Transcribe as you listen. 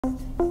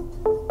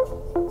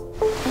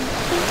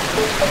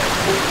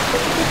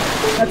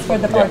That's for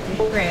the party.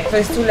 Great. So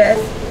it's too less.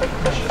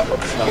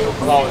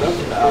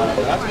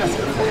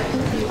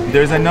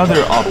 There's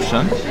another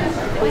option.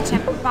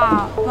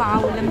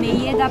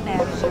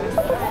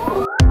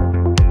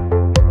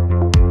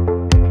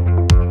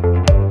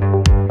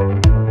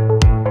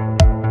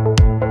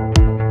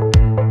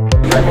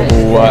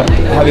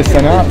 وهذه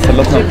السنة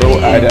سلطنا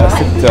الضوء على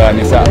 6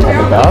 نساء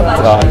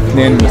طالبات،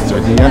 2 من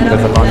السعودية من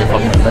الزقاني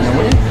فاطمة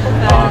البنوي.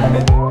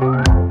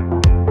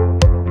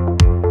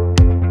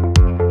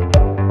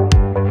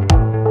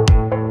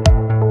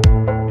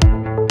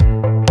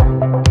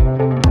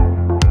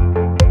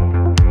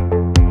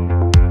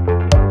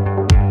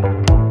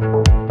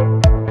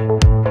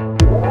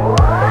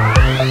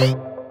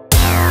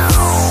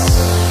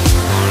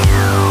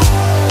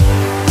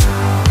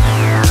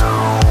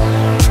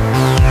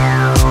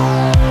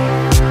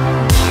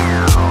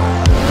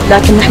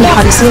 لكن نحن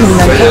حريصين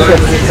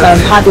ان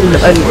نحقق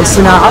هذه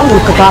الصناعه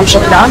والقطاع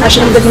بشكل عام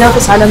عشان نقدر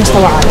ننافس على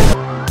مستوى عالمي.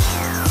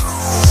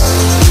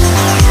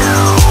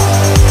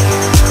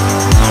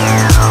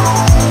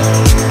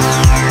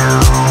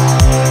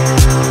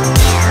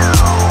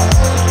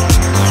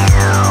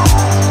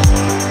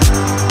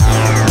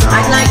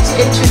 I'd like to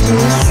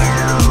introduce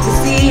the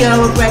CEO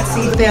of Red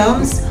Sea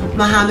Films,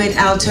 Mohammed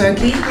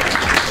al-Turki,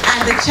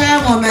 and the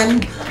chairwoman,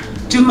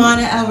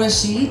 Jumana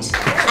al-Rashid,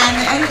 and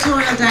the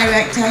editorial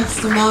director,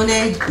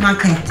 Simone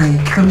Marchetti,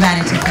 from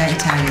Vanity Fair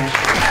Europe.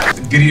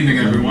 Good evening,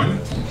 everyone,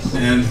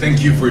 and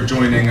thank you for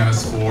joining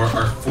us for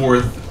our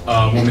 4th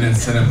Women in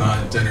Cinema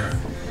dinner.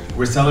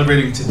 We're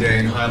celebrating today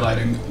and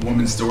highlighting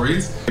women's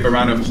stories. Give a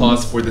round of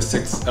applause for the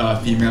 6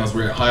 females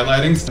we're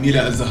highlighting.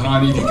 Mila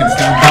al-Zahrani, if you can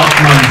stand up.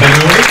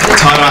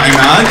 Tara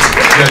Imad,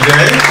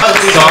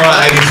 Sarah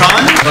Ali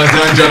Khan,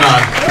 Razan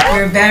Jamal.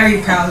 We're very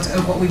proud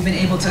of what we've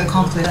been able to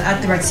accomplish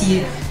at the Red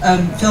Sea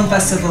Film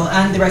Festival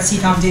and the Red Sea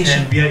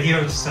Foundation. And we are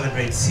here to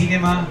celebrate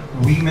cinema,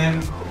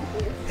 women,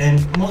 and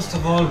most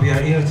of all, we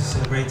are here to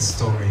celebrate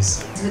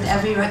stories. With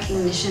every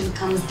recognition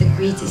comes the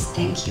greatest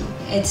thank you.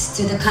 It's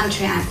to the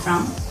country I'm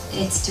from.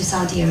 It's to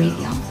Saudi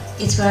Arabia.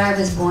 It's where I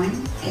was born.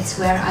 It's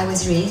where I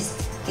was raised.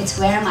 It's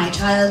where my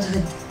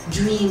childhood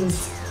dreams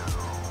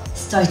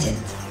started.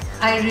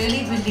 I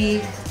really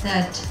believe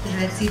that the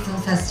Red Sea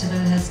Film Festival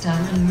has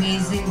done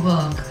amazing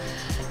work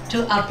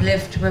to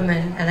uplift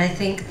women, and I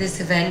think this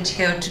event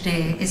here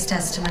today is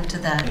testament to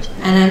that.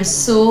 And I'm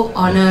so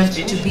honored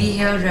to be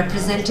here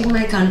representing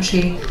my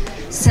country,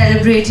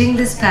 celebrating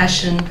this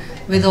passion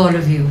with all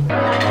of you.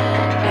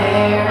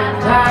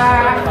 And I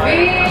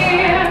feel